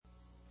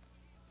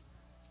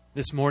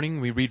This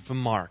morning we read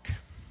from Mark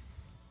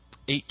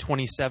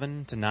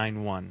 8:27 to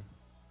 9:1.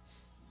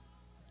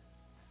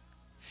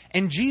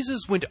 And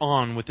Jesus went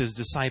on with his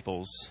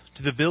disciples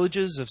to the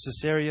villages of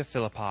Caesarea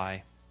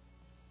Philippi.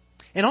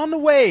 And on the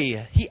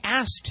way he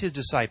asked his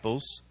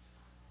disciples,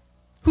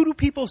 "Who do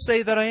people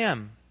say that I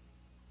am?"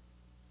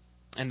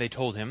 And they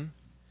told him,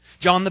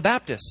 "John the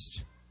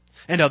Baptist,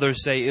 and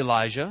others say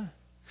Elijah,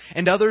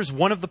 and others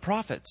one of the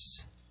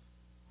prophets."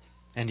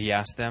 And he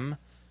asked them,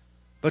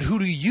 "But who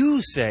do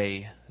you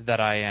say that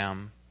I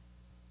am?"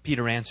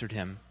 Peter answered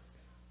him,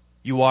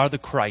 "You are the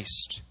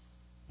Christ."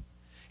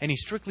 And he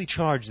strictly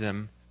charged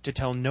them to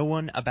tell no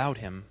one about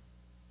him.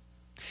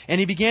 And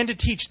he began to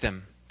teach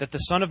them that the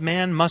Son of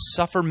Man must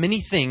suffer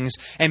many things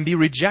and be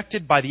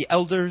rejected by the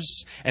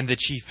elders and the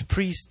chief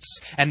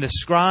priests and the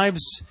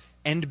scribes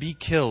and be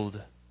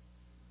killed,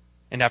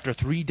 and after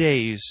 3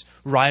 days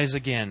rise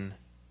again.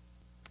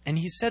 And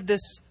he said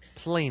this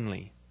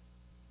plainly.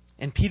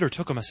 And Peter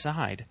took him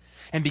aside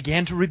and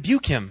began to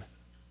rebuke him.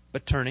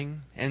 But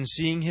turning and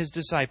seeing his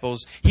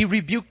disciples, he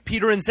rebuked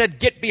Peter and said,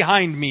 "Get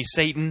behind me,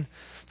 Satan,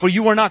 for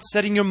you are not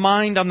setting your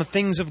mind on the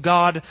things of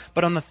God,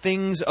 but on the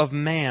things of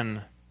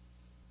man."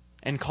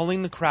 And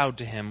calling the crowd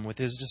to him with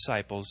his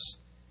disciples,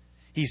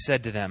 he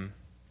said to them,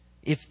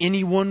 "If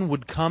anyone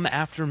would come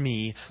after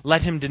me,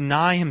 let him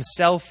deny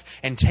himself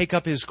and take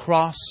up his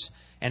cross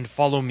and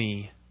follow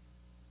me.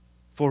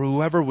 For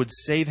whoever would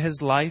save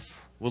his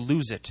life will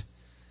lose it.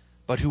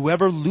 But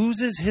whoever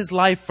loses his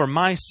life for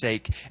my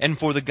sake and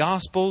for the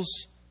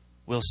gospel's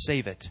will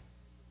save it.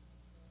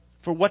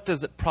 For what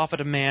does it profit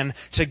a man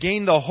to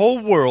gain the whole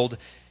world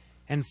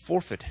and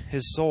forfeit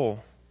his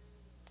soul?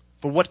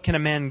 For what can a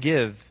man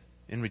give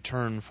in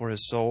return for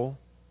his soul?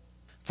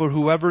 For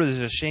whoever is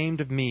ashamed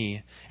of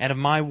me and of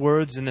my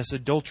words in this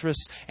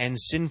adulterous and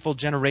sinful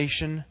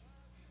generation,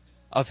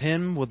 of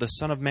him will the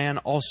Son of Man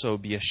also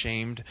be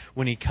ashamed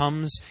when he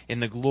comes in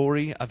the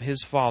glory of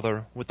his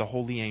Father with the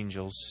holy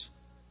angels."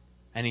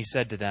 And he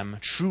said to them,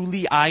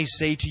 "Truly I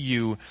say to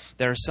you,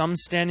 there are some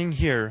standing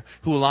here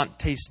who will not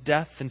taste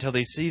death until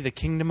they see the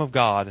kingdom of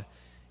God,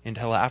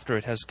 until after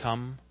it has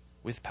come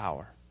with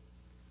power."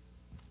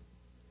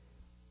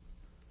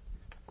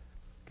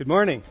 Good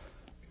morning.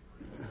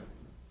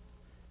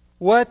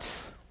 What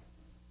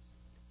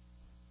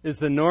is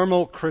the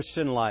normal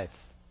Christian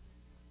life?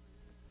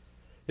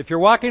 If you're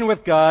walking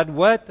with God,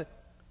 what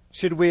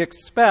should we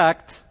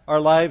expect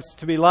our lives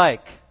to be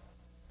like?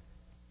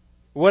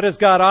 What does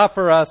God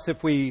offer us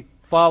if we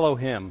follow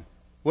Him?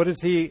 What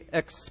does He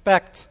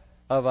expect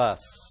of us?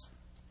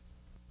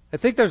 I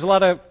think there's a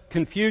lot of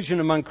confusion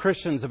among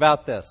Christians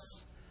about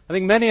this. I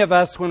think many of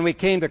us, when we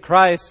came to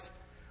Christ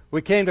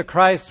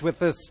with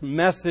this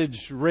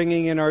message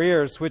ringing in our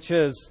ears, which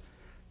is,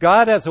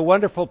 God has a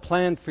wonderful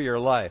plan for your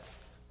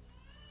life.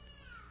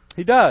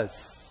 He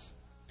does.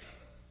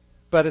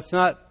 But it's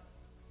not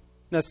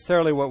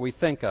necessarily what we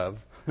think of.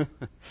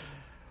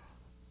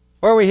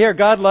 Or we hear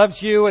God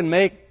loves you and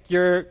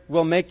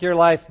will make your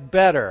life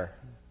better,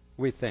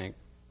 we think.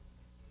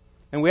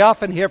 And we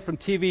often hear from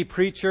TV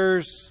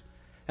preachers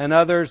and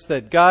others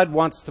that God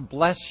wants to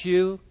bless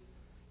you.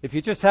 If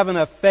you just have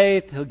enough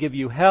faith, He'll give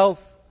you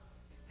health.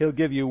 He'll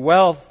give you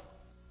wealth.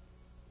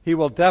 He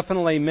will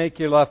definitely make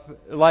your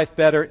life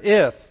better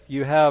if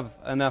you have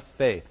enough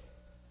faith.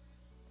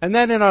 And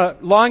then in our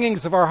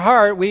longings of our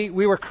heart, we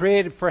were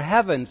created for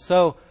heaven.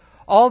 So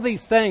all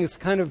these things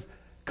kind of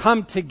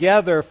come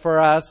together for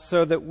us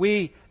so that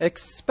we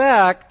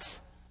expect,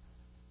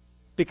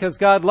 because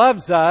God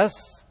loves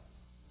us,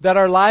 that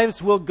our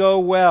lives will go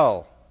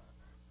well.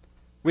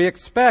 We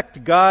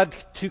expect God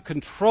to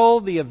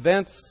control the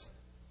events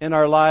in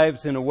our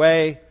lives in a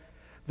way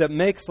that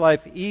makes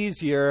life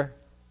easier,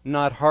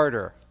 not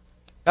harder.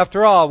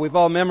 After all, we've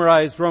all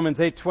memorized Romans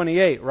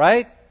 8:28,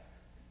 right?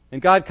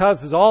 And God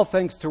causes all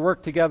things to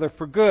work together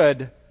for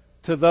good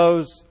to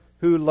those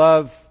who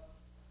love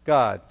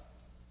God.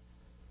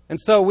 And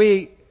so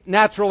we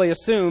naturally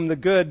assume the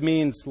good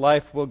means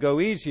life will go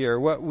easier.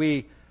 What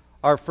we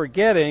are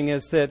forgetting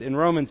is that in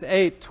Romans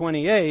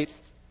 8:28,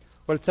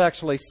 what it's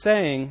actually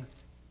saying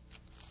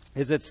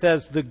is it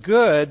says the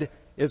good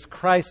is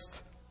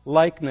Christ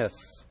likeness.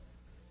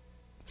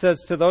 It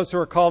says, to those who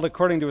are called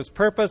according to His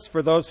purpose,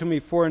 for those whom He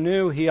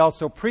foreknew, He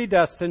also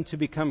predestined to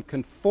become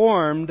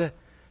conformed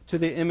to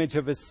the image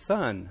of His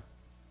Son.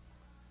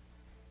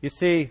 You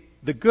see,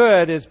 the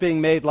good is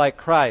being made like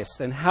Christ.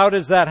 And how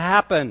does that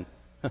happen?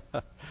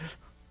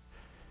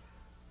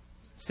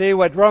 See,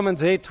 what Romans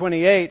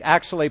 8:28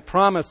 actually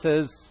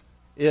promises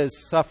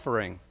is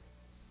suffering.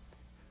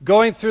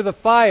 Going through the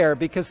fire,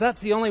 because that's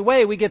the only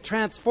way we get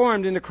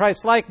transformed into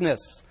Christ's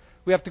likeness.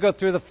 We have to go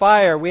through the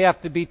fire. We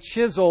have to be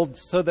chiseled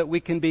so that we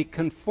can be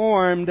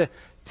conformed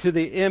to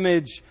the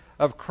image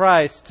of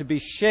Christ, to be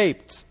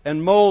shaped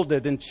and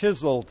molded and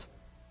chiseled.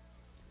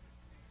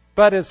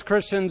 But as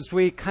Christians,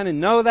 we kind of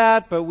know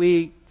that, but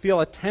we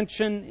feel a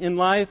tension in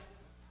life.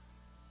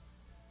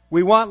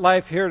 We want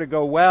life here to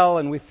go well,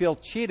 and we feel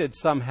cheated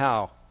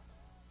somehow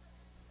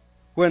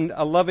when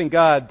a loving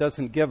God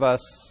doesn't give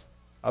us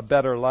a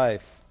better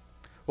life.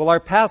 Well, our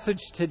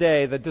passage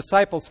today, the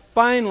disciples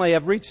finally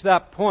have reached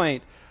that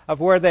point of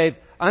where they've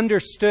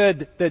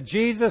understood that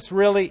Jesus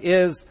really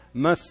is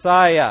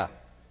Messiah.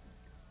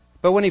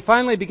 But when he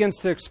finally begins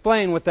to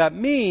explain what that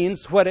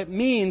means, what it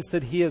means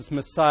that he is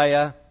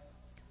Messiah,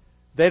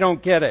 they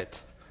don't get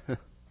it.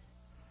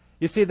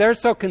 You see, they're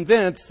so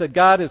convinced that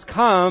God has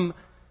come,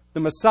 the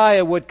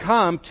Messiah would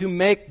come to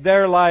make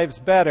their lives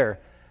better,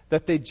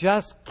 that they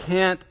just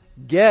can't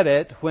get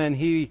it when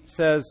he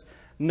says,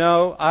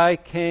 no, I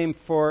came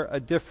for a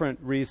different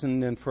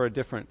reason and for a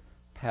different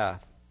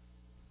path.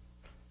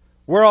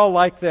 We're all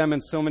like them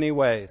in so many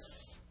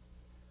ways.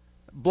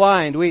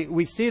 Blind.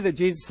 We see that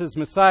Jesus is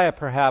Messiah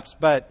perhaps,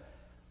 but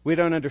we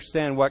don't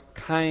understand what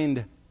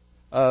kind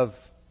of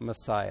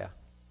Messiah.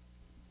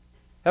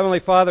 Heavenly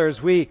Father,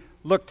 as we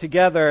look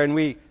together and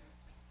we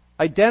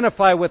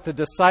identify with the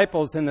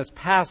disciples in this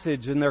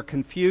passage and their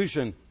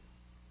confusion,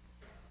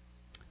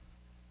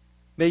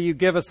 may you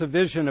give us a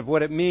vision of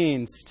what it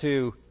means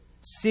to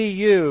see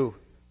you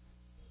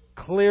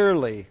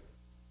clearly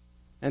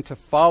and to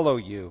follow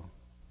you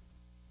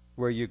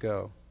where you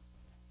go.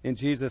 In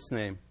Jesus'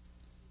 name.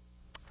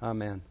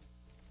 Amen.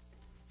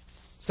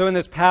 So in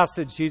this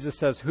passage, Jesus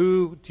says,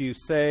 who do you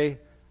say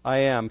I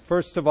am?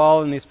 First of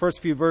all, in these first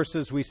few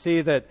verses, we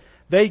see that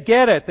they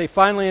get it. They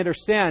finally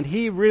understand.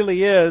 He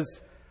really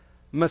is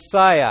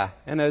Messiah.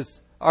 And as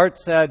Art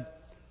said,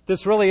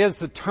 this really is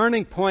the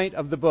turning point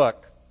of the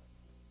book.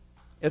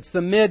 It's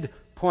the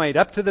midpoint.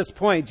 Up to this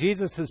point,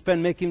 Jesus has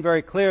been making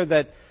very clear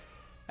that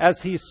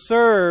as he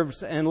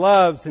serves and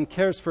loves and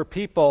cares for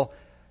people,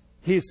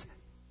 he's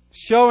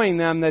showing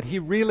them that he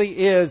really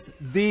is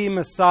the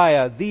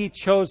Messiah, the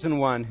chosen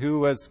one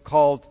who was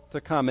called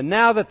to come. And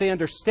now that they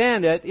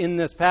understand it in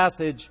this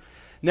passage,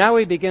 now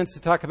he begins to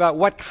talk about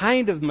what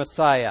kind of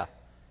Messiah,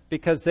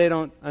 because they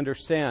don't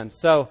understand.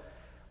 So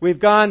we've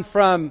gone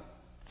from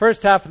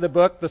first half of the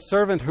book, the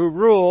servant who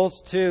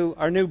rules, to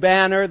our new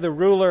banner, the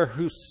ruler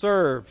who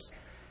serves.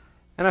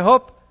 And I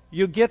hope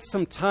you get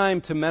some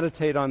time to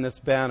meditate on this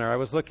banner. I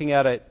was looking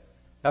at it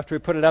after we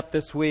put it up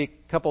this week,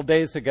 a couple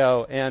days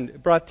ago, and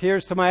it brought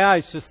tears to my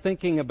eyes just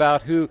thinking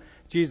about who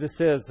Jesus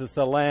is as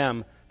the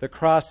Lamb, the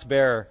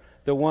cross-bearer,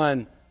 the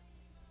one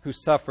who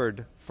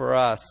suffered for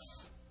us.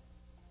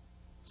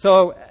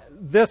 So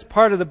this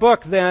part of the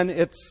book, then,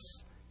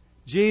 it's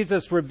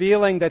Jesus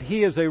revealing that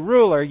he is a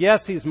ruler.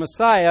 Yes, he's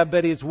Messiah,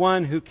 but he's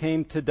one who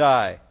came to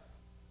die.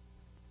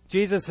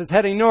 Jesus is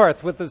heading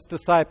north with his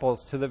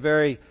disciples to the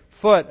very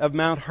foot of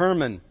Mount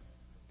Hermon.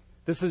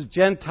 This is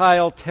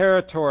Gentile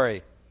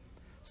territory.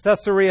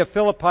 Caesarea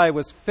Philippi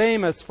was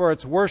famous for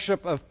its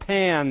worship of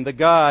Pan, the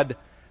god,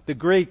 the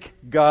Greek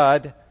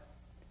god,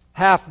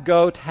 half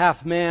goat,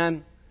 half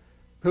man,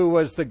 who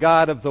was the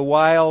god of the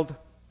wild.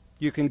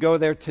 You can go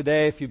there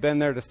today. If you've been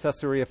there to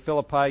Caesarea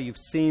Philippi, you've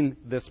seen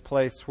this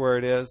place where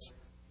it is.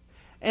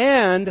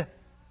 And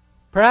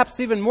perhaps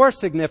even more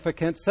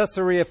significant,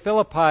 Caesarea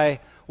Philippi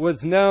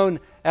was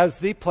known as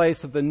the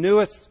place of the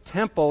newest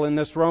temple in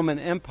this Roman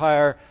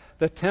Empire,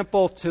 the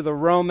temple to the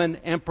Roman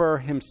emperor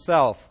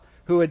himself,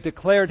 who had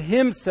declared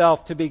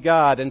himself to be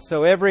God. And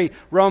so every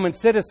Roman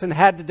citizen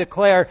had to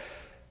declare,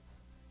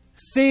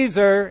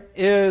 Caesar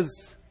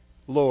is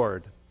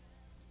Lord.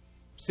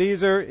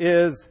 Caesar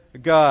is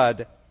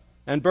God.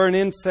 And burn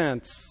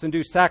incense and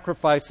do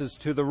sacrifices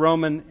to the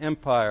Roman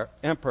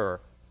emperor.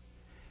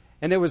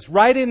 And it was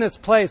right in this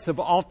place of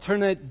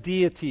alternate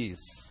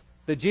deities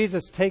that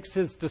Jesus takes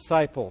his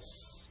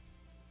disciples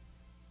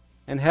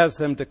and has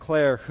them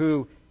declare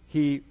who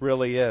he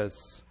really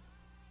is.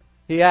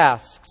 He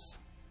asks,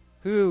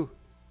 Who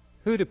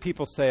do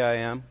people say I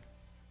am?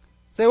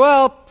 Say,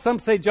 well, some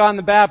say John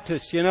the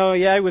Baptist. He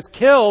was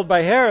killed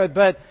by Herod,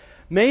 but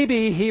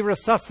maybe he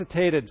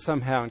resuscitated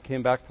somehow and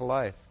came back to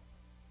life.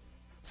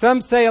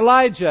 Some say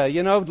Elijah.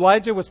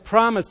 Elijah was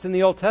promised in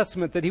the Old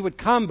Testament that he would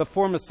come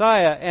before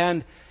Messiah.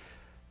 And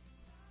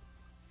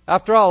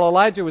after all,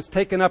 Elijah was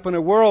taken up in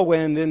a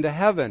whirlwind into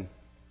heaven.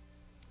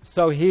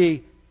 So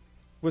we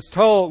were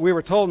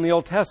told in the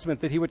Old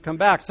Testament that he would come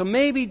back. So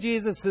maybe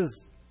Jesus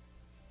is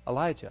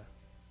Elijah.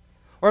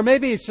 Or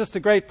maybe he's just a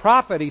great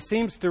prophet. He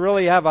seems to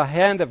really have a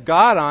hand of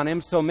God on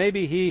him, so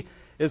maybe he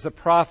is a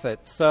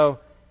prophet. So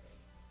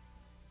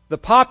the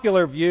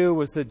popular view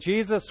was that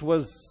Jesus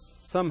was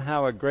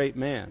somehow a great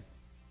man,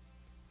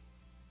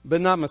 but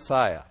not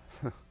Messiah,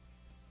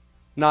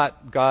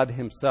 not God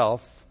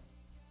himself.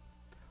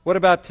 What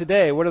about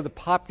today? What are the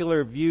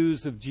popular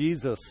views of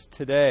Jesus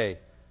today?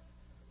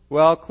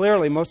 Well,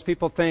 clearly most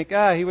people think,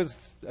 he was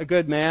a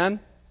good man.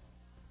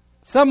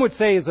 Some would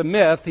say he's a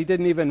myth. He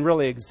didn't even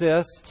really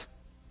exist.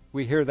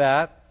 We hear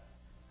that.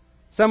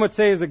 Some would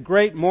say he's a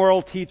great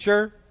moral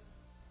teacher.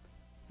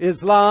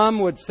 Islam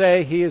would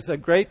say he is a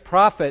great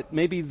prophet,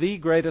 maybe the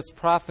greatest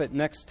prophet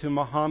next to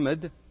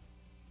Muhammad.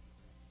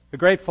 A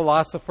great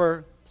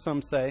philosopher,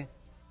 some say.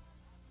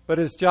 But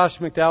as Josh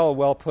McDowell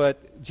well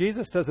put,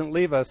 Jesus doesn't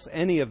leave us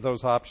any of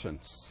those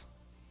options.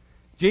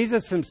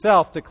 Jesus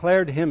himself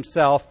declared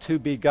himself to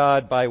be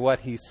God by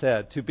what he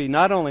said, to be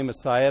not only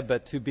Messiah,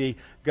 but to be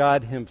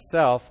God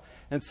himself.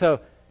 And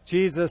so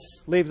Jesus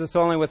leaves us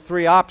only with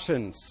three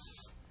options.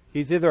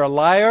 He's either a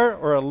liar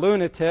or a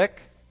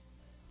lunatic,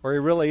 or he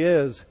really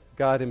is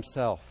God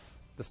himself,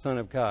 the Son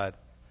of God.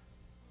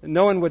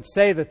 No one would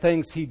say the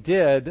things he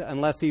did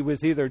unless he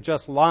was either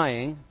just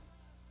lying,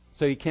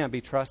 so he can't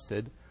be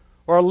trusted,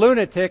 or a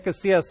lunatic, as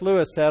C.S.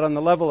 Lewis said, on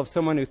the level of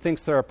someone who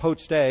thinks they're a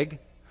poached egg.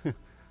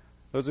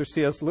 Those are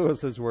C.S.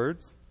 Lewis's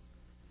words.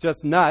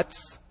 Just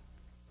nuts.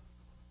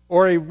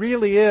 Or he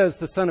really is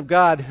the Son of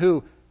God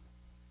who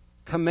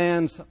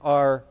commands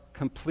our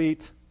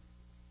complete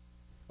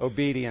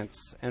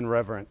obedience and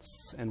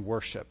reverence and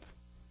worship.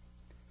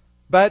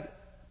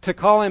 But to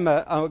call him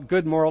a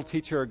good moral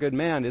teacher or a good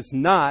man is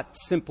not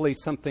simply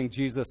something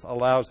Jesus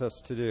allows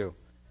us to do.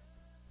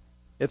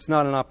 It's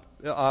not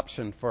an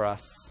option for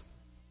us.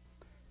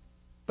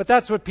 But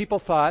that's what people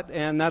thought,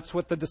 and that's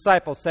what the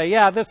disciples say.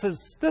 Yeah, this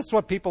is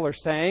what people are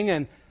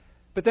saying.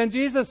 But then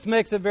Jesus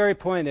makes it very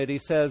pointed. He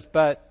says,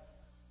 but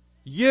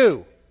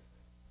you,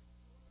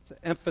 it's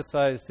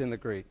emphasized in the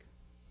Greek,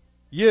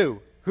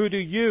 you, who do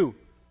you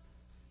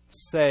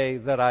say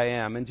that I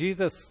am? And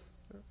Jesus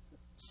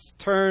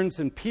turns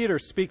and Peter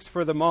speaks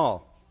for them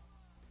all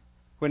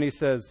when he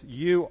says,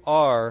 you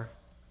are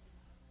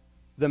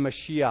the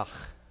Mashiach,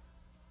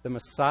 the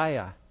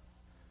Messiah,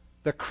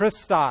 the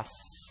Christos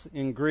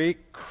in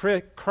Greek.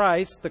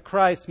 Christ, the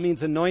Christ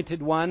means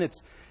anointed one.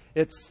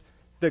 It's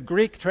the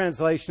Greek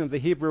translation of the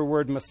Hebrew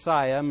word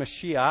Messiah,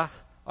 Mashiach,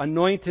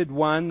 anointed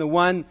one, the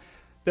one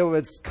that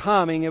was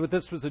coming.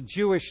 This was a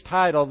Jewish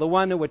title, the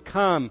one that would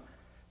come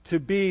to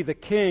be the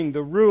king,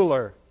 the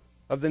ruler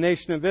of the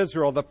nation of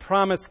Israel, the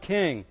promised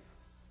king,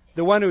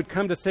 the one who would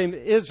come to save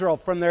Israel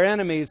from their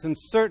enemies and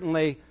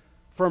certainly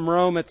from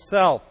Rome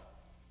itself.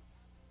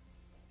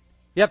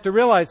 You have to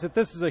realize that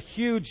this is a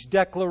huge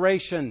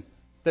declaration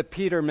that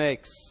Peter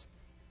makes.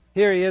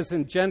 Here he is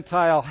in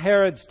Gentile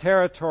Herod's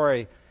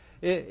territory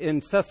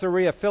in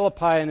Caesarea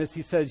Philippi, and as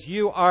he says,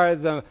 you are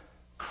the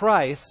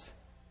Christ,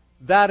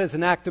 that is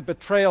an act of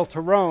betrayal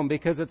to Rome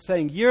because it's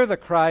saying you're the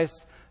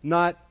Christ,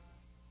 not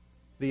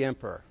the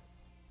emperor.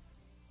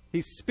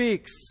 He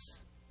speaks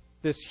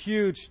this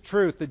huge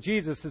truth that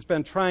Jesus has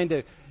been trying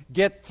to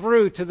get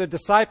through to the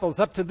disciples.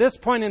 Up to this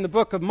point in the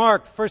book of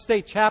Mark, the first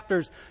 8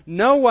 chapters,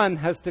 no one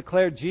has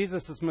declared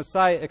Jesus as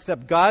Messiah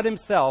except God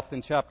himself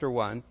in chapter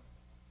 1.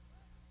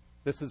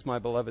 This is my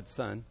beloved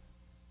Son.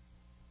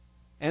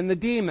 And the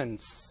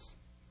demons,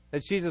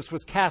 that Jesus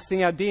was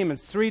casting out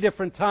demons 3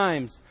 different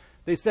times.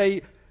 They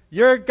say,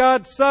 you're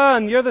God's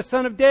Son, you're the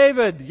Son of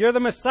David, you're the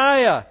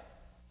Messiah.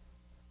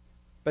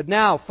 But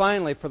now,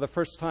 finally, for the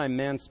first time,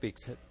 man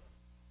speaks it.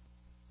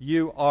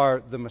 You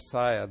are the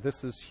Messiah.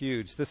 This is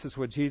huge. This is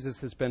what Jesus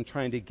has been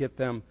trying to get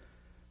them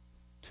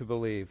to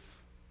believe.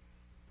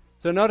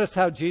 So notice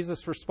how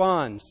Jesus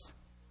responds.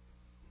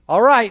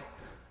 All right,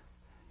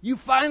 you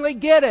finally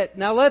get it.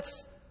 Now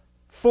let's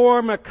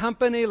form a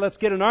company. Let's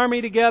get an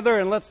army together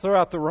and let's throw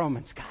out the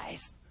Romans,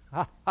 guys.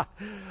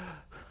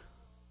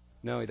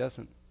 No, he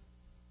doesn't.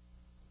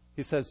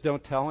 He says,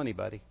 don't tell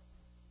anybody.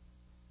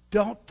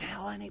 Don't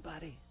tell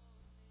anybody.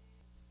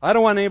 I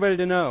don't want anybody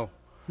to know.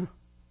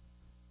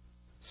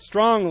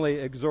 Strongly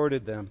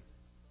exhorted them.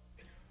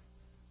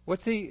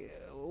 What's he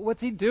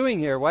doing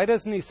here? Why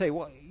doesn't he say,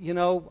 well,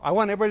 I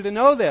want everybody to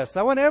know this.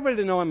 I want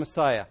everybody to know I'm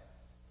Messiah.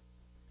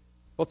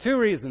 Well, 2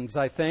 reasons,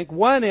 I think.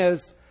 One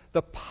is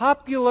the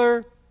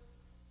popular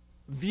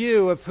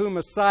view of who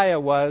Messiah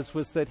was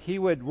that he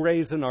would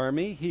raise an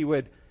army, he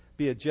would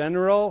be a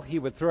general, he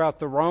would throw out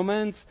the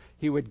Romans,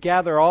 he would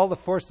gather all the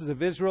forces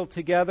of Israel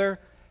together,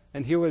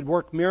 and he would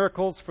work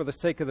miracles for the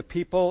sake of the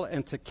people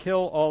and to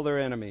kill all their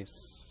enemies.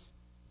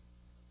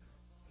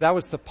 That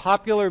was the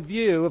popular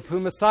view of who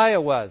Messiah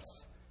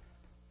was.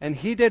 And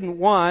he didn't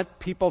want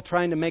people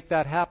trying to make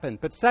that happen.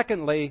 But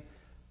secondly,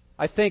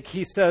 I think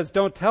he says,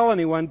 don't tell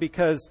anyone,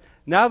 because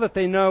now that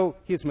they know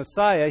he's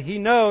Messiah, he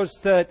knows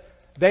that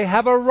they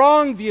have a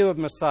wrong view of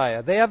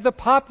Messiah. They have the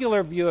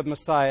popular view of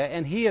Messiah,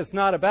 and he is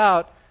not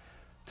about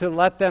to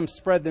let them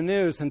spread the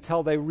news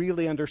until they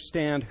really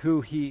understand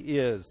who he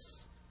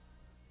is.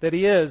 That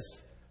he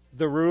is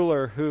the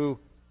ruler who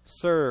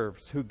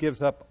serves, who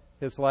gives up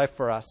his life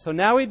for us. So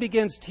now he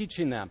begins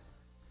teaching them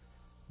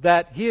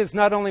that he is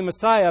not only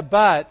Messiah,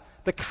 but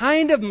the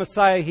kind of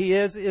Messiah he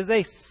is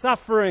a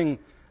suffering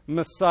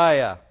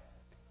Messiah.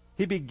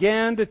 He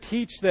began to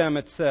teach them,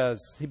 it says.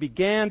 He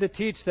began to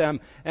teach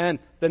them. And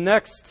the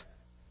next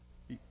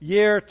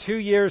year, 2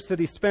 years that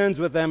he spends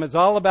with them is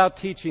all about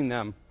teaching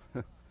them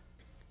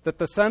that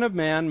the Son of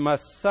Man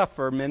must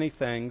suffer many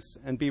things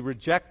and be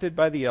rejected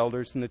by the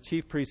elders and the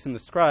chief priests and the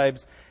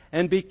scribes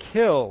and be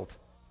killed,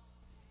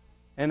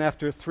 and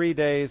after 3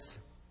 days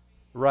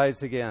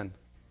rise again.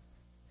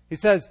 He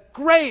says,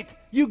 great,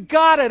 you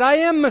got it, I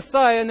am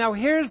Messiah. Now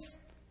here's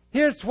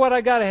what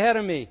I got ahead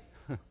of me.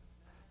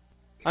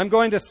 I'm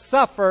going to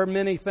suffer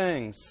many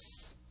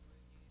things.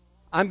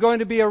 I'm going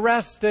to be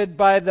arrested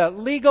by the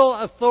legal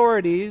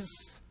authorities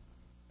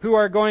who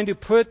are going to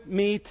put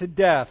me to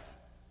death.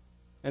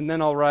 And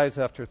then I'll rise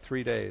after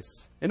 3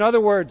 days. In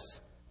other words,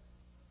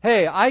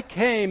 hey, I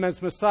came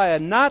as Messiah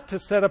not to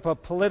set up a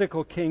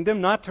political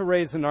kingdom, not to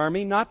raise an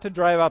army, not to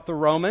drive out the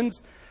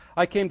Romans.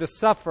 I came to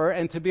suffer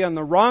and to be on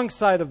the wrong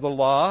side of the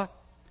law,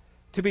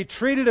 to be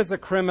treated as a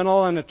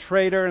criminal and a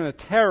traitor and a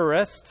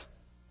terrorist,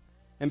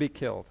 and be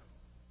killed.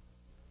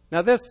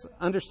 Now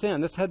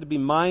understand, this had to be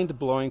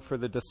mind-blowing for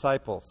the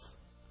disciples.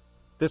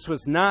 This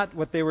was not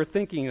what they were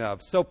thinking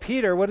of. So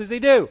Peter, what does he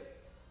do?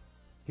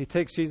 He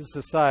takes Jesus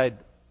aside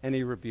and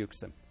he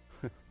rebukes him.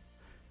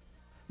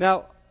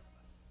 Now,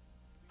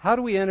 how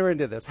do we enter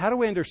into this? How do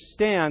we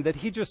understand that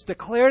he just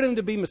declared him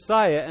to be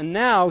Messiah and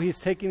now he's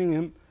taking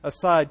him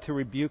aside to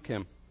rebuke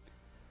him?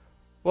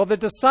 Well, the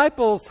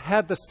disciples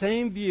had the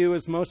same view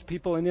as most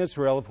people in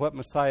Israel of what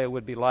Messiah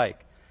would be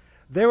like.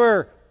 They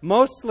were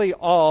mostly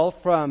all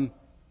from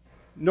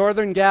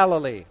northern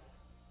Galilee.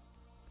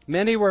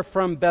 Many were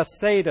from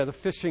Bethsaida, the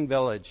fishing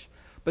village.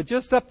 But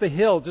just up the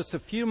hill, just a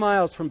few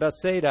miles from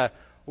Bethsaida,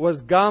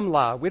 was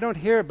Gamla. We don't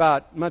hear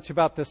much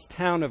about this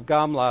town of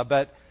Gamla,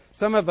 but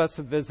some of us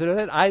have visited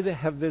it. I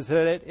have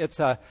visited it. It's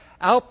an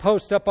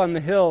outpost up on the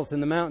hills in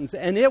the mountains,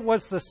 and it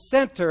was the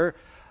center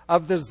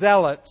of the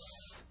Zealots.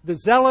 The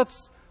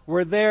Zealots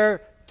were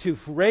there to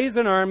raise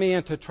an army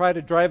and to try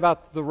to drive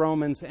out the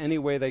Romans any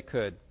way they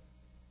could.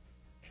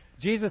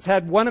 Jesus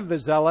had one of the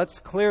Zealots,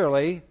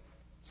 clearly,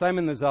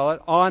 Simon the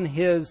Zealot, on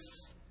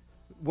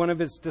one of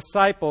his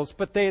disciples,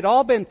 but they had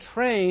all been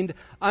trained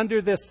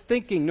under this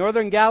thinking.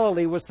 Northern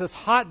Galilee was this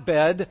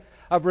hotbed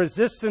of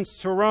resistance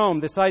to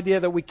Rome, this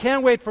idea that we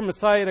can't wait for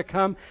Messiah to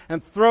come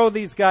and throw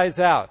these guys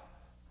out.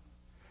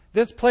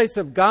 This place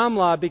of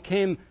Gamla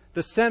became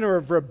the center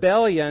of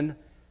rebellion,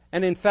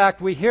 and in fact,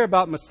 we hear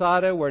about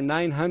Masada, where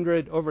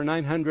over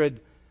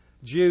 900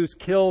 Jews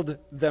killed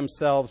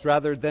themselves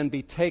rather than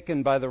be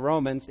taken by the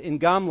Romans. In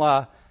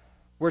Gamla,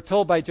 we're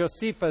told by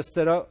Josephus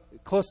that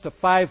close to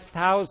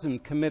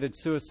 5,000 committed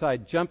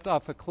suicide, jumped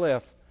off a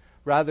cliff,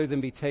 rather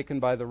than be taken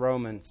by the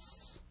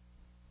Romans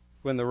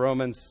when the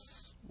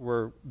Romans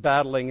were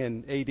battling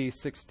in AD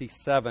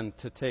 67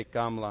 to take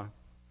Gamla.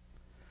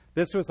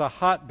 This was a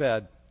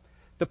hotbed.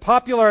 The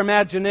popular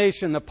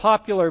imagination, the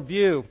popular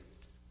view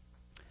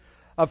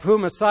of who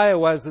Messiah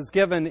was is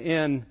given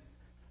in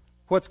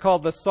what's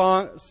called the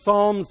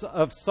Psalms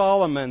of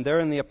Solomon. They're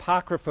in the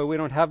Apocrypha. We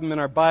don't have them in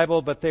our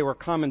Bible, but they were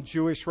common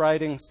Jewish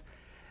writings.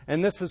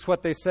 And this is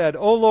what they said: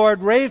 O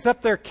Lord, raise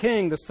up their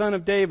king, the son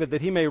of David,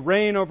 that he may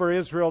reign over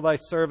Israel, thy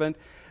servant.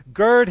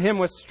 Gird him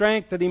with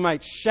strength, that he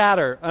might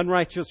shatter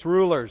unrighteous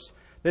rulers,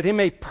 that he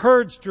may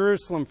purge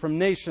Jerusalem from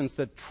nations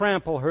that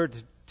trample her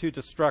to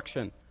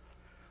destruction.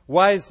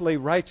 Wisely,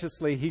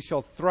 righteously, he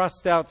shall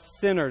thrust out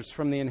sinners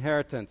from the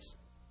inheritance.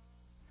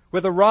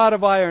 With a rod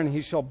of iron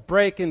he shall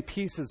break in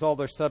pieces all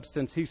their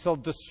substance. He shall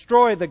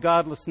destroy the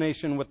godless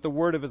nation with the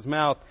word of his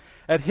mouth.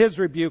 At his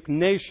rebuke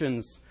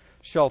nations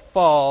shall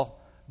fall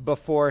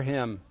before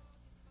him.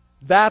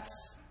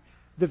 That's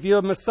the view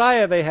of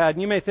Messiah they had.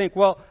 And you may think,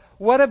 well,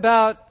 what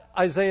about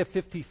Isaiah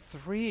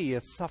 53,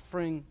 a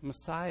suffering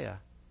Messiah?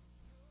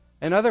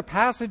 And other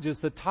passages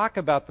that talk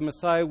about the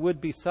Messiah would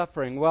be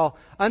suffering. Well,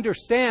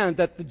 understand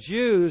that the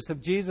Jews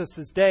of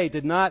Jesus' day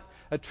did not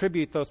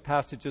attribute those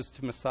passages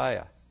to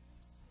Messiah.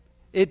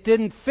 It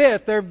didn't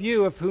fit their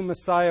view of who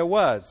Messiah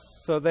was,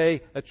 so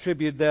they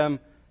attributed them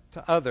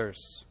to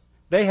others.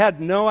 They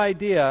had no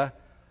idea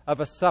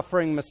of a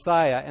suffering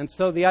Messiah, and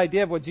so the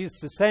idea of what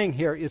Jesus is saying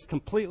here is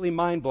completely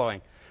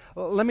mind-blowing.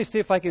 Let me see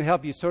if I can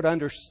help you sort of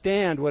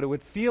understand what it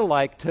would feel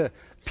like to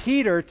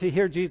Peter to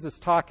hear Jesus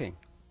talking.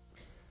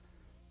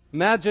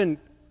 Imagine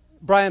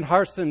Brian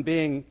Harsin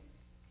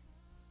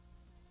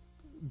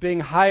being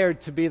hired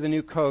to be the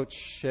new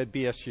coach at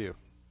BSU.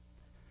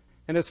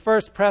 In his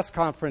first press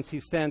conference, he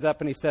stands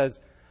up and he says,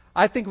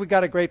 I think we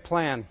got a great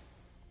plan.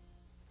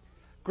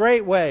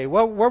 Great way.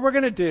 Well, what we're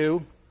going to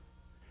do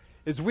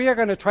is we are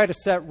going to try to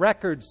set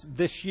records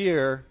this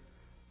year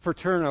for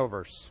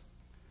turnovers.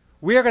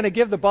 We are going to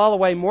give the ball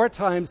away more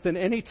times than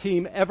any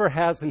team ever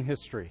has in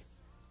history.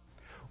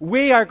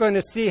 We are going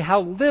to see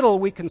how little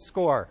we can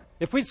score.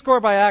 If we score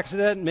by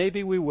accident,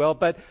 maybe we will,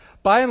 but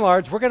by and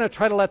large, we're going to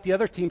try to let the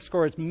other team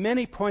score as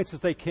many points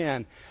as they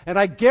can. And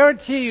I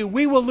guarantee you,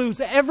 we will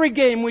lose every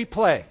game we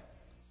play.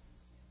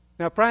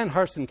 Now, if Brian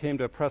Harsin came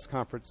to a press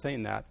conference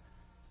saying that,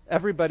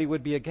 everybody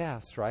would be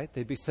aghast, right?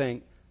 They'd be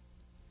saying,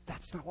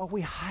 that's not what we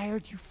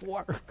hired you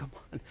for. Come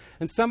on.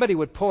 And somebody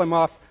would pull him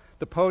off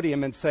the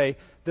podium and say,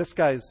 this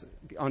guy's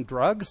on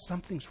drugs?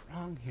 Something's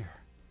wrong here.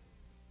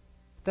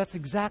 That's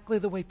exactly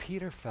the way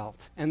Peter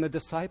felt and the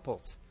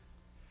disciples.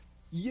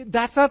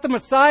 That's not the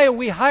Messiah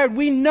we hired.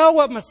 We know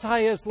what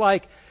Messiah is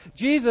like.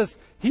 Jesus,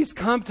 he's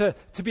come to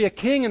be a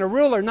king and a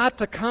ruler, not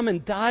to come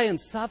and die and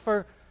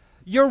suffer.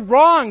 You're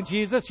wrong,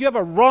 Jesus. You have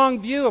a wrong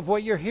view of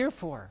what you're here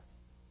for.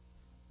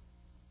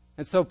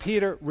 And so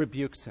Peter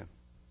rebukes him.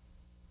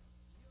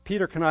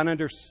 Peter cannot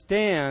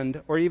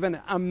understand or even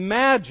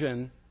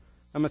imagine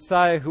a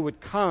Messiah who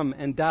would come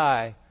and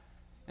die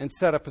and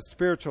set up a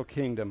spiritual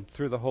kingdom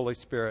through the Holy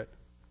Spirit.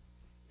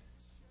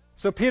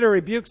 So Peter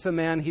rebukes the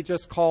man he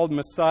just called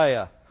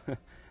Messiah.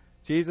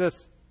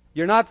 Jesus,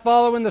 you're not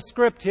following the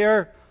script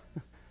here.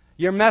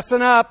 You're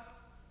messing up.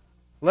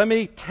 Let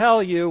me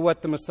tell you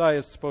what the Messiah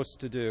is supposed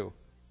to do.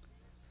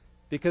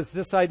 Because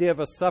this idea of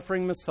a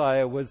suffering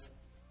Messiah was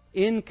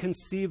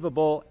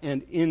inconceivable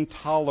and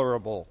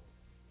intolerable.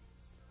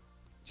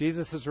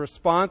 Jesus'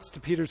 response to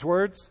Peter's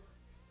words,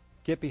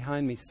 "Get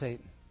behind me,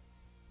 Satan."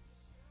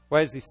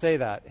 Why does he say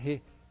that?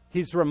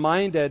 He's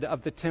reminded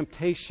of the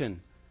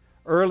temptation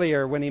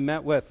earlier when he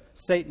met with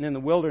Satan in the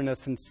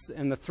wilderness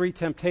and the three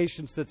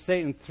temptations that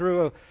Satan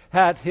threw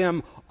at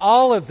him.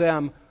 All of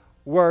them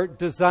were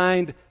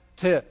designed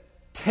to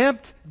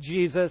tempt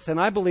Jesus,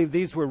 and I believe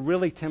these were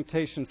really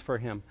temptations for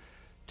him,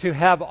 to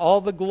have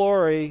all the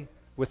glory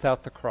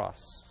without the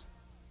cross.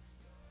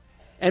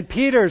 And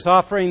Peter's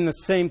offering the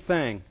same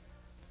thing.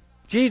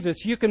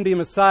 Jesus, you can be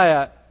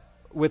Messiah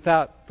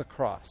without the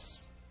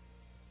cross.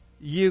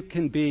 You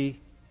can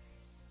be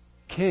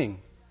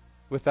king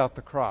without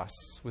the cross,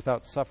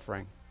 without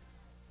suffering.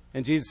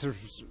 And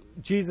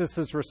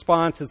Jesus'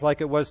 response is like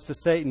it was to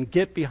Satan,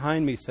 "Get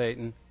behind me,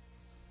 Satan.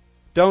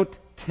 Don't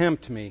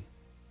tempt me."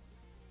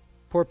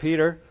 Poor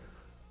Peter.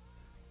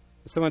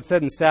 Someone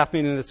said in staff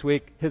meeting this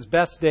week, his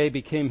best day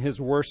became his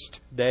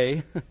worst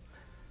day.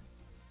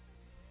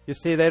 You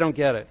see, they don't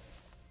get it.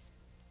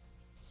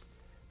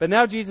 But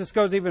now Jesus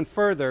goes even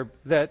further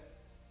to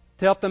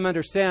help them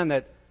understand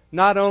that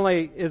not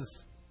only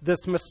is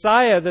this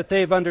Messiah that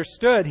they've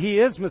understood, he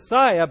is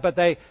Messiah, but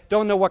they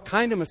don't know what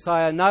kind of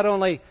Messiah. Not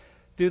only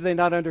do they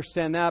not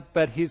understand that,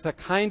 but he's the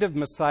kind of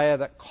Messiah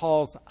that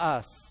calls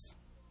us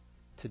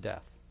to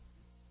death.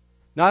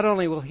 Not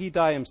only will he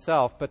die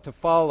himself, but to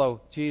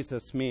follow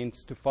Jesus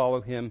means to follow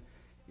him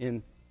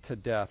into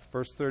death.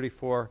 Verse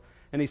 34,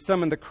 and he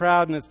summoned the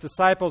crowd and his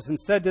disciples and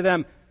said to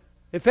them,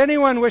 "If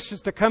anyone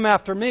wishes to come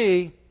after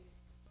me,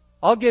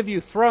 I'll give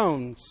you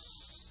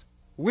thrones.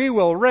 We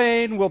will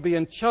reign, we'll be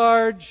in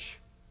charge,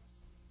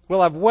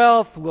 we'll have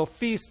wealth, we'll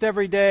feast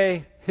every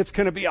day. It's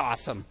going to be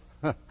awesome."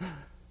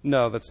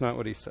 No, that's not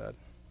what he said.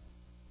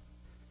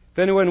 If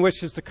anyone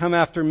wishes to come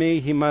after me,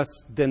 he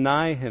must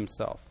deny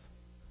himself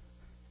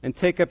and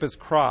take up his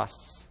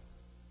cross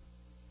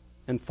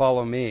and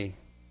follow me.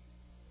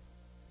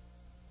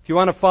 If you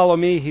want to follow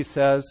me, he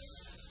says,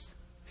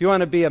 if you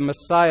want to be a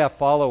Messiah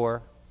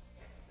follower,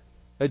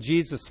 a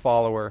Jesus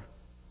follower,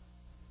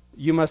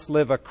 you must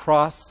live a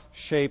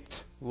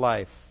cross-shaped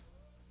life.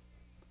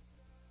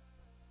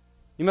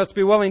 You must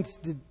be willing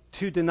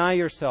to deny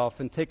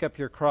yourself and take up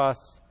your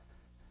cross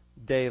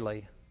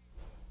daily.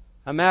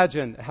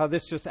 Imagine how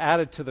this just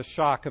added to the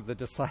shock of the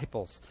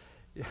disciples.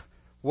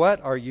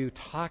 What are you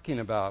talking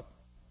about?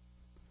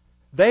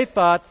 They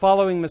thought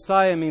following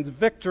Messiah means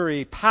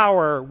victory,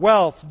 power,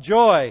 wealth,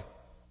 joy.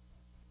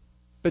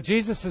 But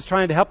Jesus is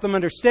trying to help them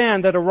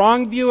understand that a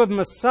wrong view of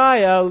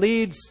Messiah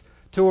leads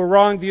to a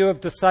wrong view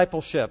of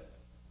discipleship.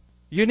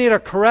 You need a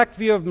correct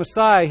view of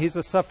Messiah. He's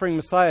a suffering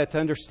Messiah to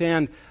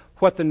understand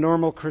what the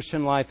normal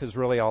Christian life is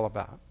really all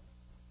about.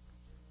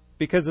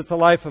 Because it's a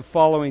life of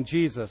following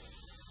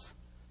Jesus.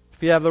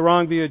 If you have the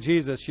wrong view of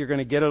Jesus, you're going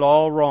to get it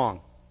all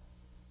wrong.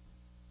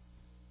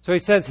 So he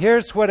says,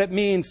 here's what it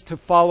means to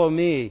follow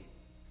me.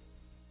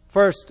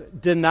 First,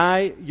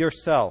 deny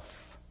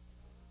yourself.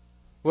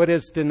 What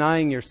is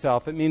denying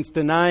yourself? It means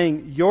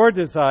denying your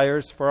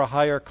desires for a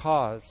higher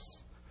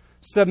cause.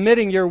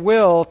 Submitting your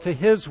will to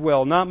his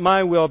will, not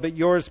my will, but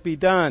yours be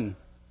done.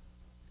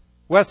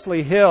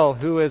 Wesley Hill,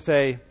 who is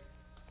a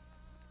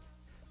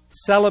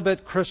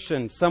celibate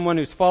Christian, someone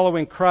who's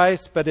following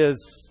Christ, but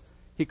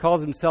he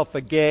calls himself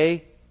a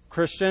gay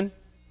Christian.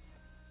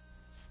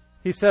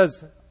 He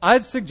says,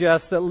 I'd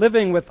suggest that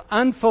living with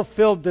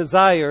unfulfilled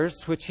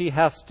desires, which he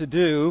has to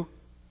do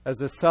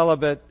as a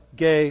celibate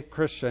gay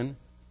Christian,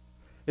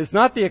 is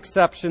not the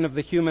exception of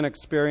the human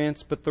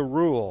experience, but the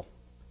rule.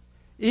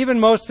 Even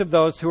most of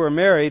those who are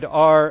married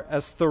are,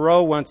 as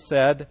Thoreau once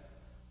said,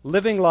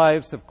 living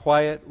lives of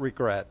quiet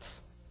regret.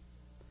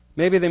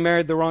 Maybe they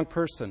married the wrong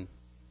person,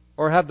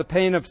 or have the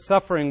pain of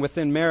suffering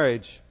within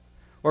marriage,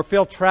 or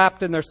feel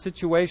trapped in their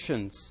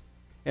situations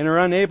and are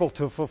unable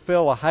to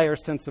fulfill a higher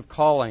sense of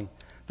calling.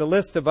 The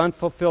list of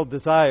unfulfilled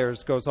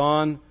desires goes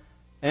on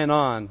and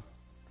on.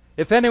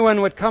 If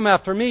anyone would come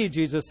after me,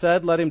 Jesus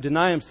said, let him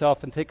deny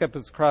himself and take up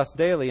his cross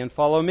daily and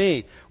follow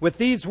me. With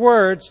these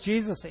words,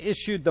 Jesus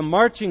issued the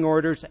marching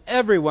orders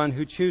everyone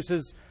who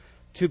chooses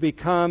to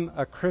become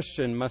a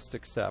Christian must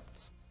accept.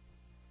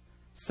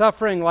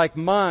 Suffering like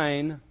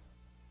mine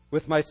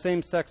with my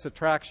same-sex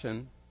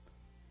attraction,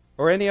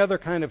 or any other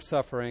kind of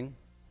suffering,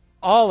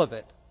 all of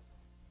it,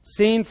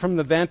 seen from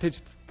the vantage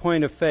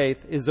point of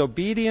faith, is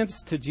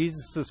obedience to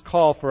Jesus'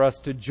 call for us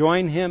to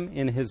join him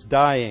in his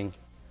dying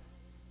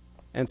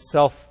and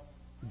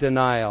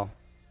self-denial.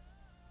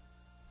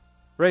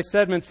 Ray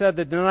Stedman said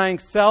that denying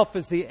self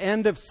is the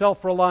end of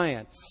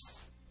self-reliance.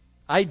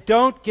 I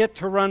don't get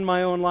to run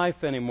my own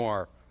life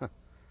anymore.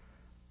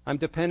 I'm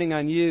depending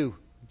on you,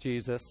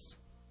 Jesus.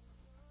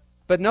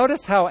 But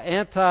notice how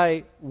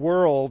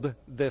anti-world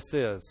this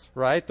is,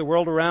 right? The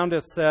world around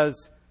us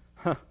says,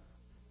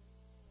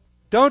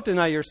 don't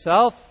deny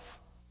yourself.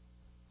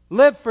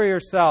 Live for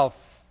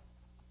yourself.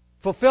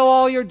 Fulfill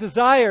all your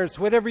desires.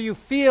 Whatever you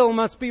feel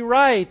must be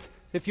right.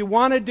 If you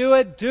want to do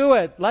it, do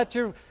it. Let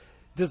your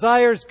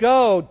desires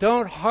go.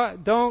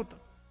 Don't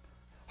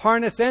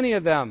harness any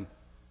of them.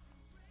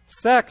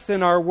 Sex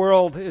in our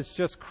world is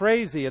just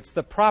crazy. It's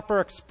the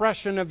proper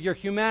expression of your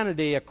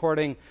humanity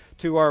according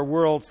to our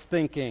world's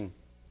thinking.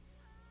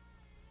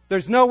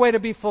 There's no way to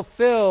be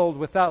fulfilled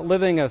without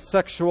living a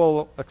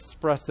sexual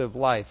expressive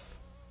life.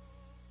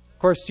 Of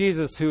course,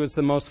 Jesus, who is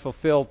the most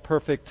fulfilled,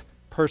 perfect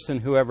person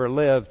who ever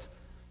lived,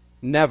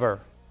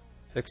 never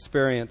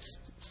experienced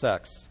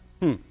sex.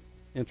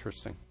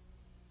 Interesting.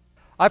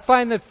 I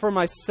find that for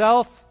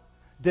myself,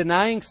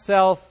 denying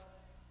self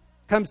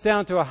comes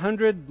down to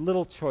 100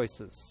 little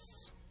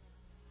choices.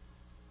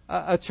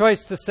 A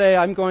choice to say,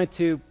 I'm going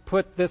to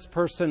put this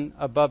person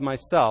above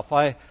myself.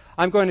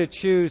 I'm going to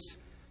choose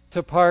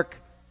to park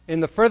in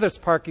the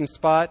furthest parking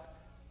spot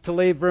to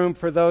leave room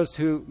for those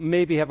who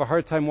maybe have a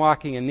hard time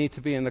walking and need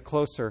to be in the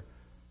closer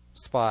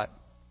spot.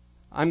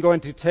 I'm going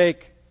to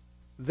take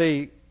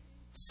the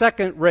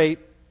second-rate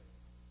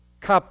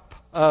cup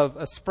of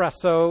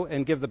espresso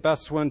and give the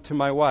best one to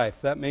my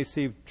wife. That may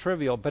seem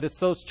trivial, but it's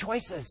those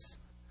choices.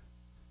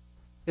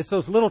 It's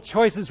those little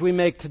choices we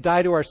make to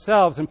die to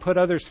ourselves and put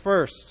others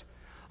first.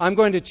 I'm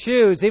going to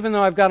choose, even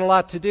though I've got a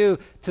lot to do,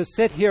 to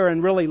sit here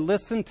and really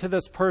listen to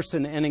this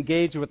person and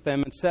engage with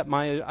them and set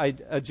my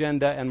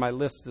agenda and my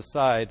list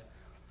aside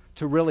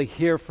to really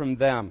hear from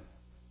them.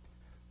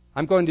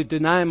 I'm going to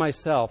deny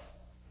myself.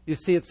 You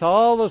see, it's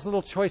all those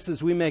little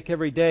choices we make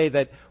every day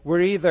that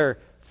we're either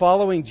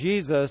following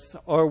Jesus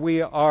or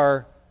we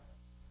are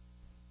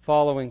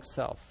following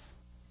self.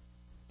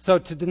 So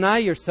to deny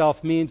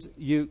yourself means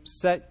you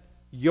set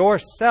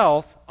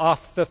yourself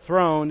off the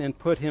throne and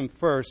put him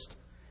first.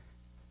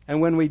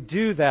 And when we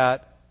do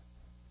that,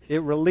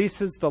 it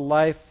releases the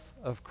life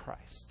of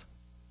Christ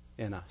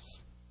in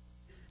us.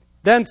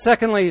 Then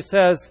secondly, he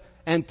says,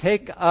 and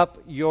take up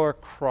your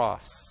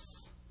cross.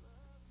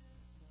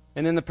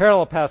 And in the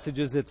parallel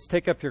passages, it's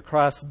take up your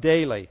cross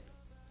daily.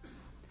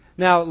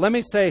 Now, let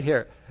me say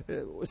here,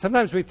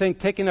 sometimes we think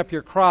taking up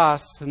your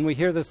cross, and we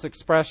hear this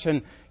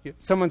expression,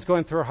 someone's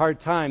going through a hard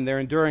time, they're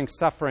enduring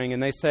suffering,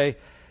 and they say,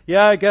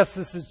 yeah, I guess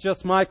this is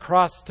just my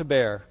cross to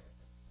bear.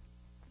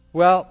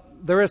 Well,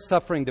 there is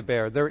suffering to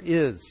bear. There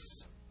is.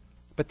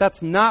 But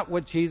that's not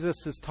what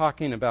Jesus is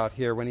talking about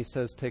here when he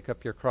says take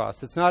up your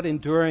cross. It's not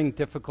enduring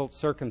difficult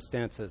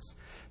circumstances.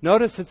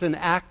 Notice it's an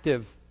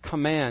active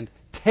command.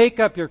 Take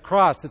up your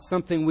cross. It's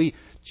something we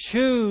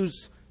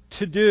choose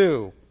to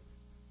do.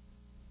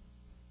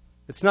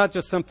 It's not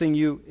just something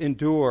you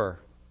endure.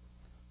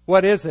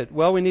 What is it?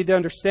 Well, we need to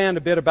understand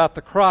a bit about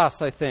the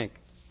cross, I think.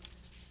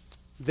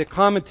 The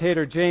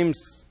commentator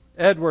James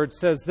Edwards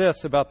says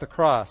this about the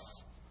cross.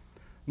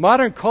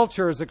 Modern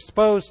culture is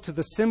exposed to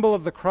the symbol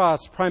of the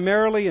cross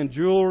primarily in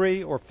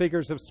jewelry or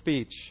figures of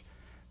speech,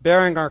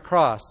 bearing our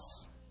cross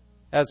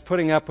as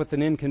putting up with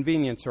an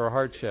inconvenience or a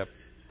hardship.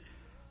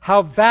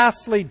 How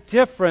vastly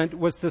different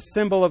was the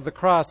symbol of the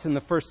cross in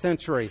the first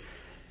century.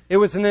 It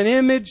was an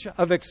image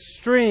of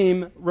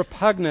extreme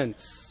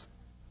repugnance.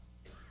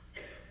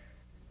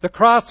 The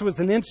cross was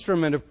an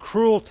instrument of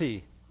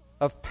cruelty,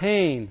 of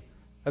pain,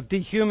 of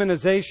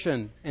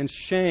dehumanization and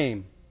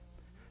shame.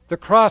 The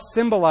cross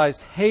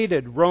symbolized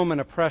hated Roman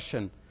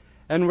oppression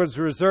and was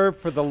reserved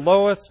for the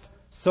lowest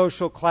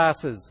social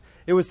classes.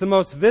 It was the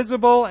most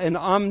visible and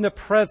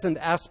omnipresent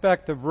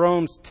aspect of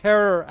Rome's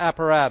terror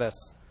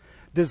apparatus,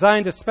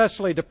 designed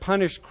especially to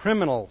punish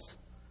criminals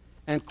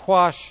and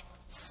quash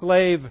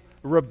slave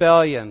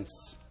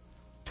rebellions.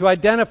 To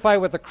identify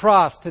with the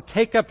cross, to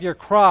take up your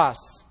cross,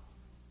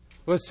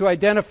 was to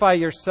identify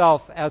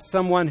yourself as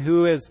someone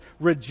who is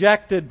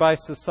rejected by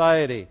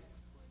society.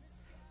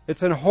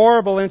 It's a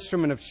horrible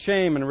instrument of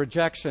shame and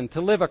rejection.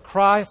 To live a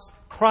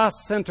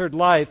cross-centered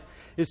life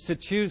is to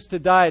choose to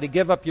die, to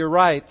give up your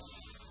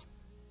rights,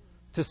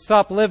 to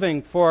stop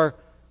living for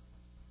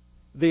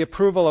the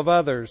approval of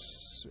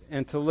others,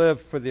 and to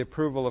live for the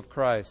approval of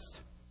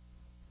Christ,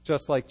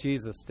 just like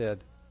Jesus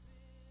did.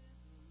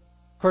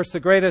 Of course, the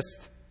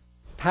greatest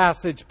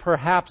passage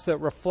perhaps that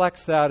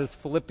reflects that is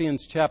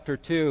Philippians chapter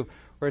 2,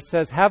 where it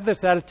says, have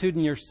this attitude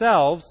in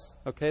yourselves.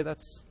 Okay,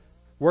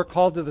 we're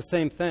called to the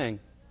same thing.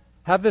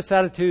 Have this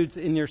attitude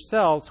in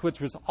yourselves,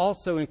 which was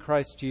also in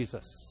Christ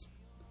Jesus,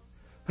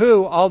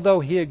 who,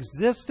 although he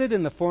existed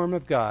in the form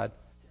of God,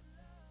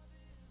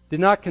 did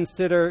not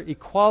consider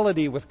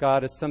equality with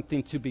God as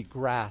something to be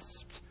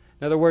grasped.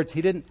 In other words,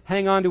 he didn't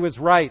hang on to his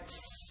rights.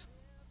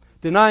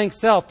 Denying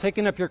self,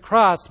 taking up your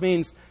cross,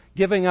 means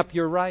giving up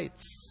your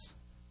rights,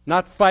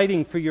 not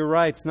fighting for your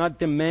rights, not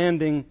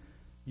demanding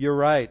your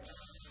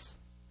rights.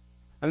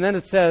 And then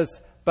it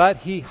says, but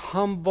he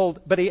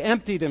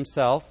emptied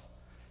himself,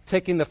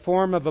 taking the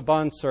form of a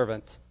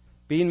bondservant,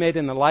 being made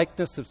in the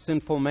likeness of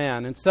sinful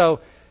man. And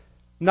so,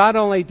 not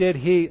only did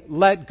he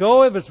let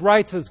go of his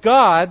rights as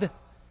God,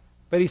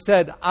 but he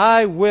said,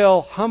 I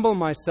will humble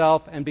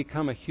myself and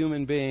become a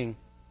human being.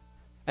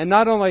 And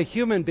not only a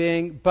human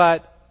being,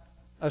 but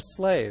a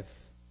slave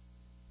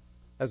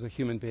as a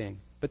human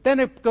being. But then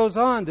it goes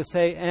on to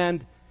say,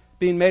 and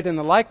being made in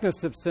the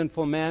likeness of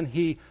sinful man,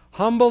 He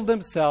humbled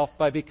Himself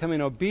by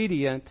becoming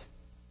obedient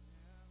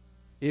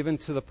even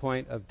to the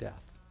point of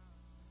death.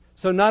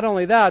 So not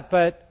only that,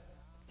 but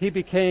He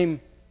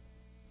became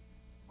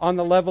on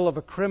the level of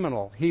a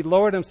criminal. He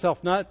lowered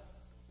Himself not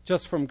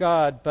just from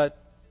God, but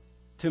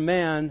to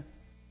man,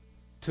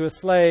 to a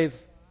slave,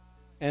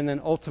 and then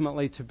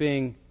ultimately to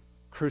being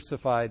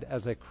crucified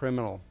as a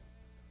criminal.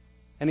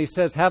 And He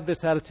says, have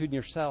this attitude in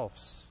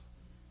yourselves,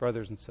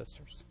 brothers and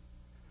sisters.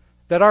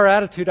 That our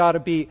attitude ought to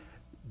be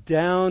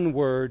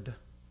downward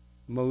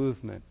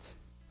movement,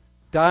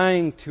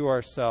 dying to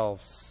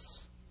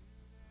ourselves,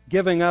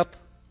 giving up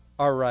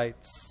our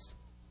rights,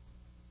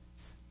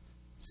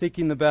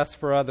 seeking the best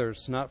for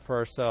others, not for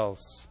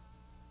ourselves.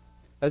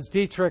 As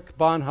Dietrich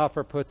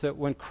Bonhoeffer puts it,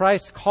 when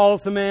Christ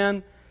calls a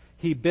man,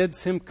 He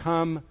bids him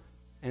come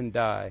and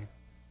die.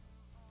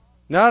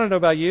 Now, I don't know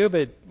about you,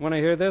 but when I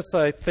hear this,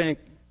 I think,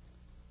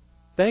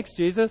 thanks,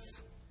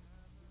 Jesus.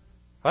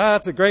 Wow,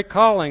 that's a great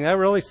calling. That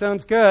really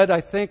sounds good.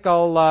 I think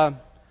I'll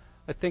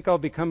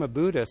become a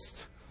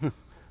Buddhist.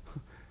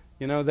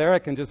 There I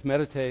can just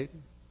meditate.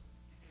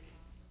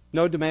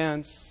 No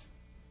demands.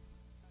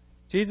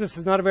 Jesus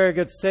is not a very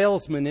good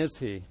salesman, is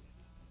He?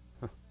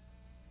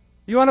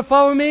 You want to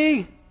follow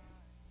me?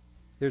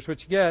 Here's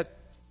what you get.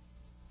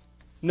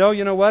 No,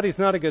 you know what? He's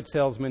not a good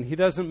salesman. He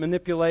doesn't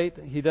manipulate.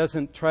 He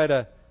doesn't try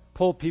to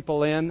pull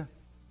people in.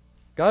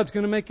 God's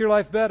going to make your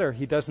life better.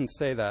 He doesn't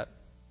say that.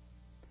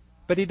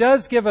 But He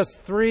does give us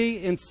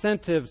 3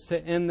 incentives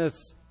to end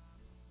this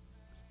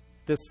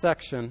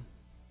section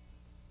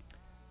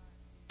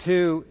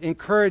to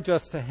encourage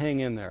us to hang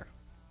in there.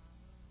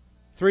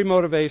 3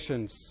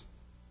 motivations.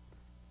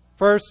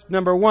 First,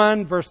 number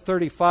 1, verse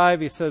 35,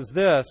 He says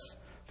this,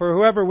 for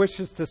whoever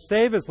wishes to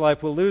save his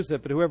life will lose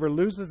it, but whoever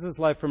loses his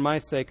life for my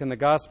sake and the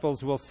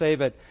gospel's will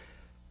save it.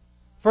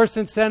 First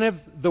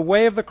incentive, the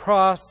way of the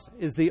cross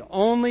is the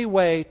only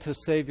way to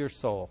save your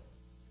soul.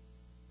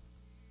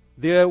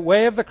 The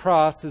way of the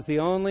cross is the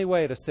only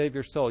way to save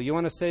your soul. You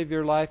want to save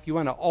your life? You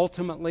want to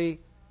ultimately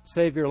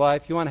save your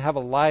life? You want to have a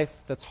life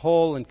that's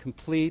whole and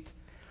complete,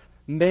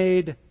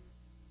 made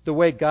the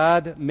way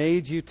God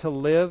made you to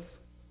live?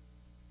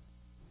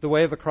 The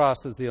way of the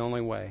cross is the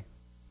only way.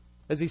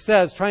 As he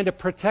says, trying to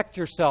protect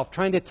yourself,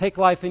 trying to take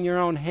life in your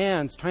own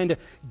hands, trying to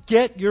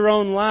get your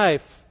own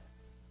life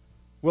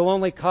will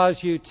only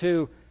cause you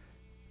to,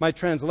 my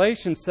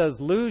translation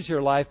says lose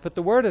your life, but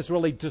the word is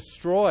really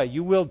destroy.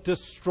 You will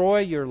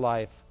destroy your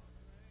life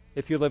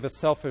if you live a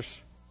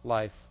selfish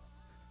life.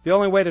 The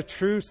only way to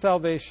true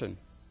salvation,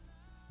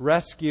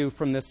 rescue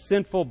from this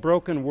sinful,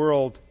 broken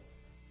world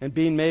and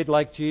being made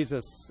like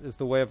Jesus, is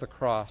the way of the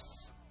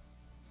cross.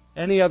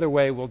 Any other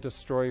way will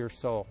destroy your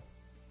soul.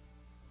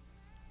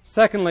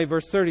 Secondly,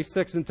 verse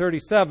 36 and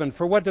 37,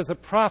 for what does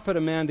it profit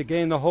a man to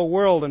gain the whole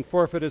world and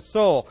forfeit his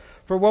soul?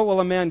 For what will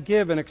a man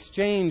give in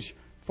exchange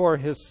for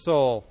his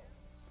soul?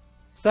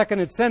 Second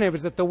incentive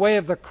is that the way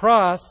of the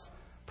cross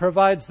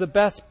provides the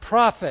best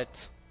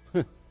profit.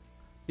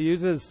 He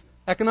uses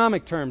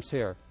economic terms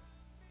here.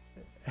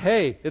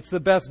 Hey, it's the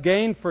best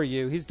gain for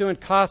you. He's doing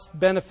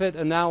cost-benefit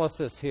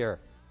analysis here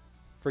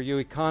for you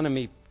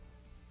economy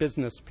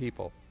business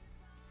people.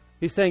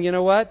 He's saying, you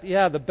know what?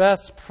 Yeah, the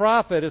best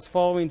profit is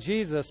following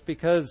Jesus,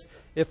 because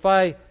if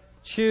I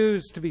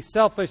choose to be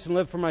selfish and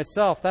live for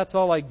myself, that's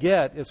all I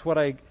get is what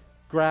I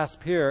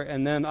grasp here,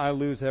 and then I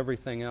lose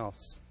everything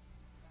else.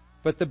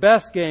 But the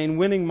best gain,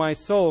 winning my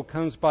soul,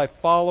 comes by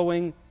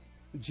following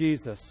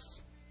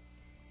Jesus.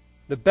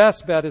 The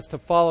best bet is to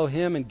follow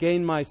Him and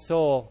gain my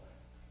soul.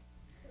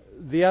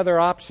 The other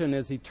option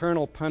is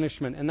eternal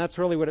punishment, and that's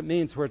really what it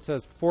means where it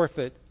says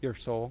forfeit your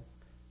soul.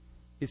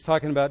 He's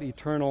talking about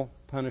eternal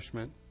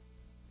punishment.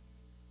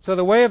 So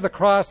the way of the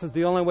cross is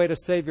the only way to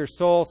save your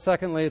soul.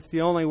 Secondly, it's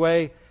the only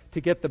way to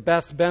get the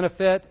best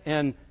benefit.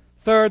 And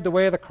third, the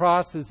way of the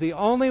cross is the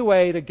only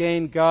way to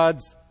gain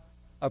God's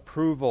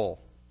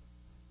approval.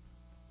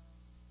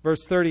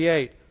 Verse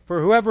 38, for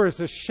whoever is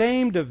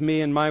ashamed of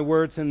me and my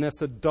words in this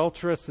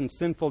adulterous and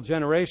sinful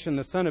generation,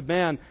 the Son of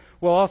Man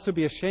will also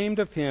be ashamed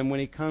of him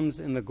when He comes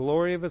in the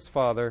glory of His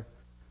Father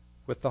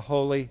with the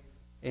holy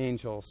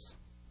angels.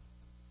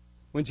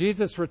 When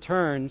Jesus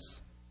returns,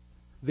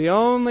 the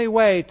only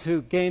way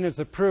to gain His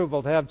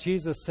approval, to have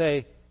Jesus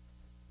say,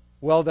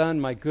 well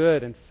done, my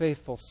good and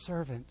faithful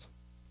servant,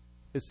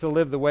 is to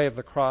live the way of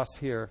the cross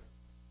here.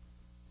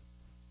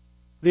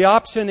 The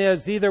option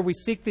is either we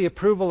seek the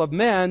approval of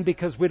men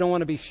because we don't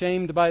want to be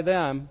shamed by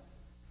them,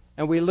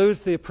 and we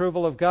lose the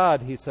approval of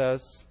God, he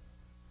says,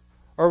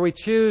 or we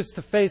choose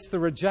to face the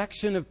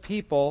rejection of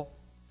people,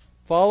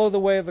 follow the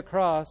way of the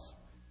cross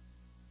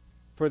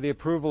for the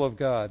approval of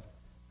God,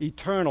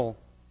 eternal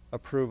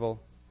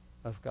approval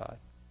of God.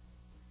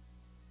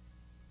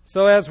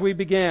 So as we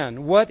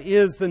began, what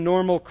is the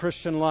normal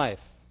Christian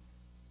life?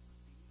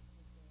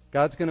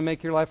 God's going to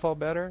make your life all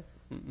better?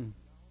 Mm-mm.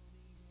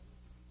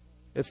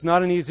 It's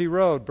not an easy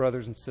road,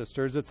 brothers and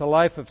sisters. It's a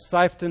life of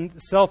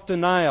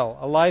self-denial,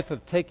 a life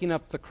of taking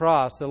up the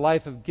cross, a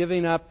life of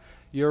giving up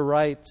your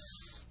rights.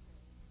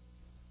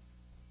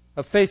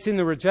 of facing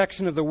the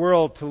rejection of the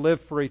world to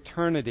live for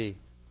eternity.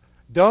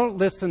 Don't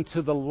listen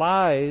to the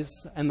lies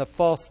and the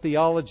false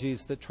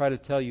theologies that try to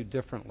tell you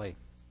differently.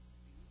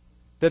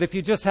 That if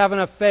you just have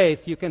enough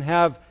faith, you can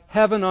have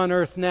heaven on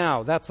earth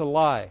now. That's a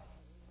lie.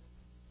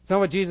 It's not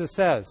what Jesus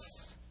says.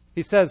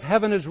 He says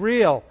heaven is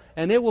real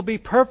and it will be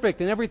perfect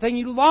and everything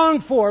you long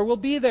for will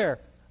be there.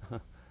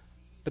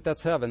 But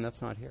that's heaven,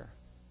 that's not here.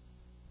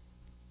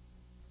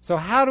 So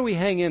how do we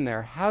hang in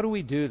there? How do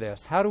we do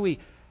this? How do we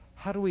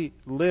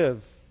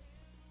live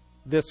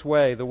this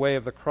way, the way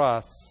of the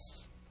cross?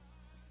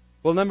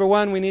 Well, number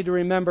one, we need to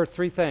remember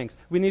three things.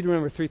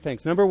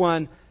 Number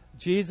one,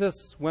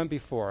 Jesus went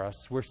before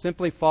us. We're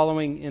simply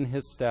following in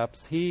His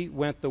steps. He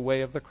went the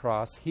way of the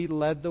cross. He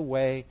led the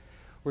way.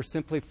 We're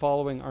simply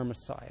following our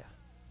Messiah.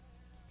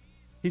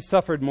 He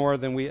suffered more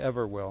than we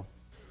ever will.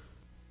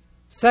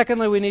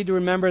 Secondly, we need to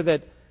remember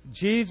that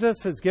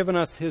Jesus has given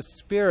us His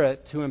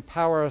Spirit to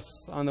empower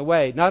us on the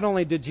way. Not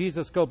only did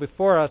Jesus go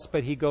before us,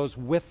 but He goes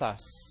with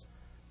us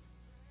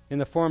in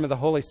the form of the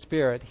Holy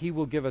Spirit. He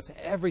will give us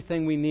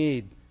everything we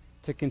need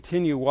to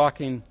continue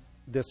walking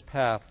this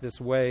path, this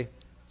way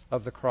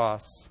of the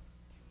cross.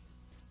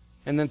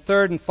 And then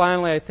third and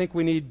finally, I think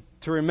we need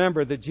to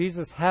remember that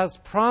Jesus has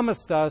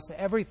promised us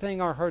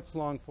everything our hearts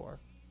long for.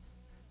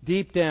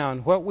 Deep down,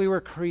 what we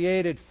were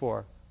created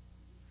for.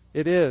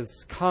 It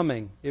is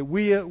coming. It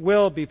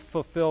will be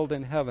fulfilled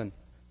in heaven.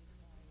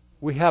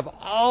 We have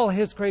all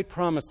His great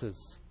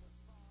promises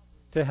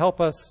to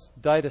help us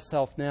die to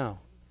self now,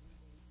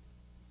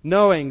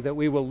 knowing that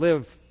we will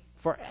live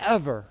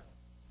forever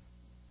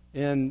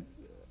in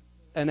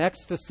an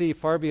ecstasy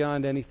far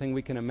beyond anything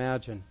we can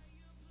imagine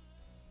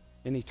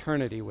in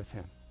eternity with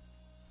Him.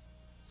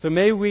 So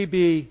may we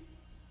be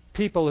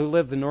people who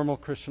live the normal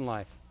Christian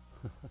life,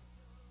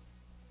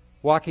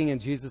 walking in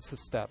Jesus'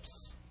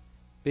 steps,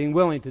 being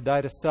willing to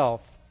die to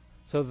self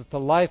so that the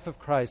life of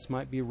Christ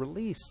might be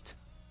released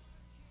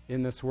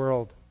in this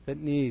world that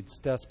needs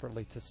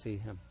desperately to see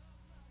Him.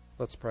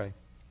 Let's pray.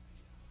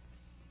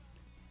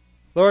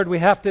 Lord, we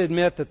have to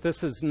admit that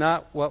this is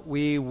not what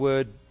we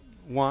would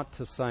want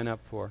to sign up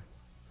for.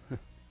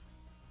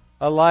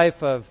 A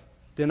life of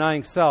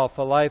denying self,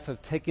 a life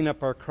of taking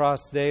up our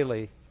cross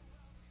daily.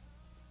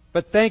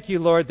 But thank you,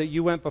 Lord, that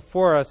you went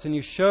before us and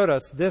you showed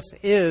us this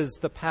is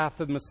the path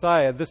of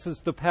Messiah. This is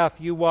the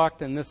path you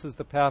walked and this is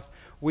the path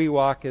we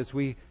walk as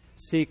we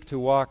seek to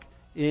walk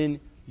in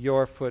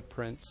your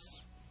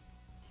footprints.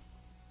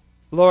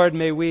 Lord,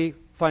 may we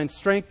find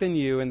strength in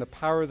you and the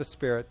power of the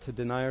Spirit to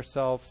deny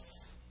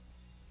ourselves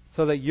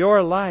so that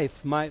your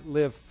life might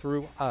live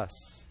through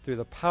us, through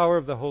the power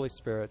of the Holy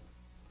Spirit.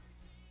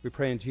 We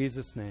pray in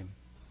Jesus' name.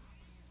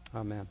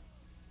 Amen.